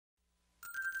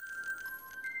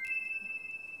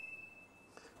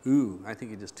Ooh, I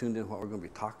think you just tuned in what we're going to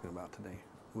be talking about today.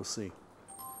 We'll see.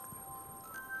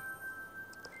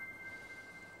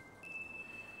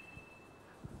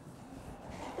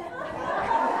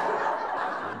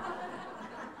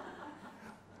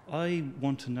 I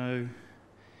want to know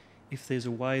if there's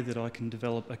a way that I can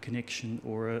develop a connection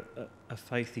or a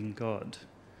faith in God.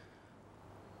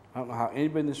 I don't know how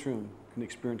anybody in this room can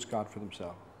experience God for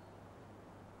themselves.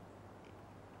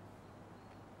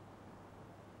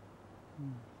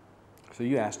 So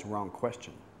you asked the wrong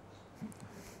question.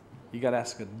 You got to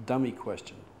ask a dummy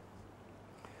question.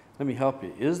 Let me help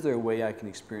you. Is there a way I can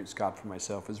experience God for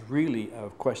myself? Is really a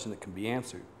question that can be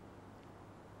answered.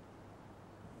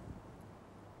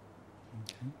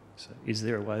 Okay. So is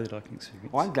there a way that I can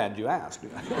experience? Well, I'm glad you asked.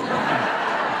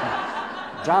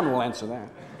 John will answer that.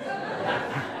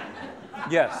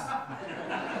 Yes.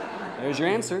 There's your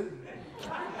answer.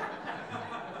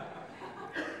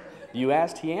 You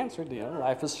asked, he answered. You know,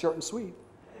 life is short and sweet.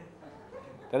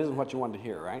 That isn't what you wanted to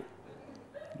hear, right?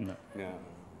 No. Yeah,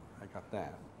 I got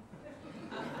that.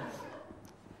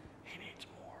 He needs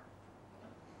more.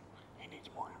 He needs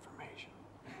more information.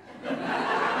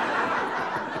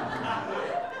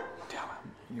 Tell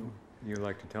him. You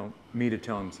like to tell me to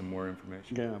tell him some more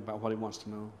information? Yeah, about what he wants to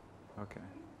know. Okay.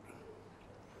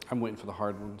 I'm waiting for the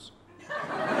hard ones.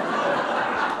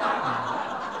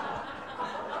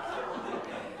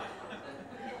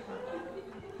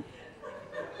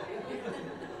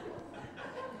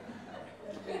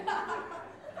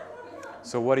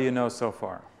 So what do you know so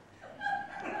far?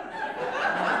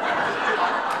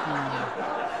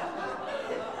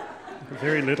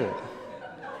 Very little.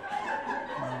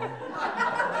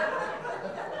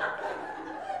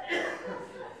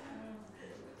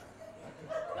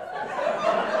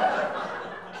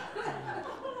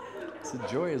 So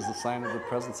joy is the sign of the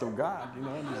presence of God. You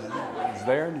know, he's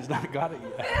there and he's not got it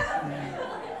yet.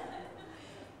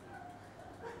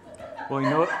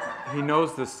 Well, he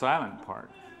knows the silent part.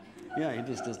 Yeah, he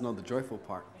just doesn't know the joyful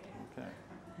part. Okay.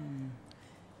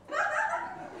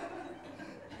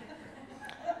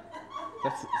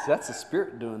 That's the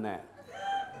Spirit doing that.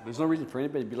 There's no reason for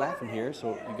anybody to be laughing here,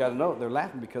 so you got to know they're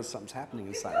laughing because something's happening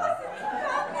inside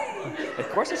them. Of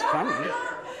course, it's funny.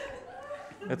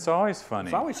 It's always funny.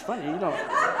 It's always funny.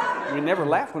 You never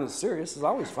laugh when it's serious. It's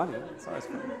always funny. It's always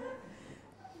funny.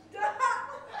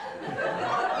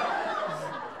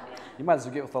 You might as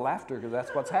well get with the laughter because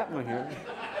that's what's happening here.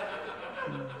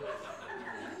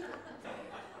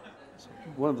 So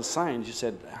one of the signs you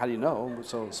said, how do you know?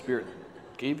 So the Spirit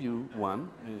gave you one,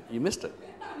 and you missed it.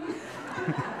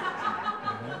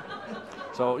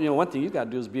 So, one thing you've got to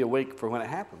do is be awake for when it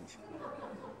happens.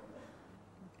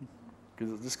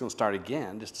 Because it's just going to start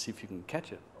again just to see if you can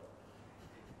catch it.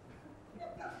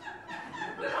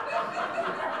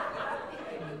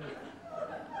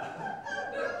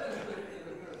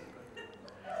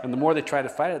 And the more they try to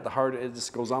fight it, the harder it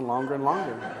just goes on longer and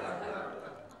longer.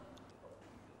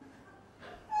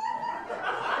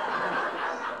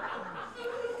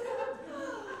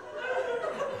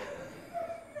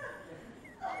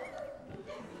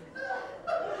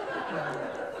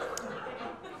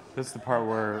 This is the part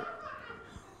where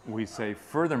we say,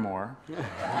 furthermore.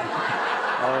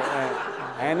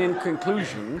 And in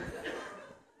conclusion,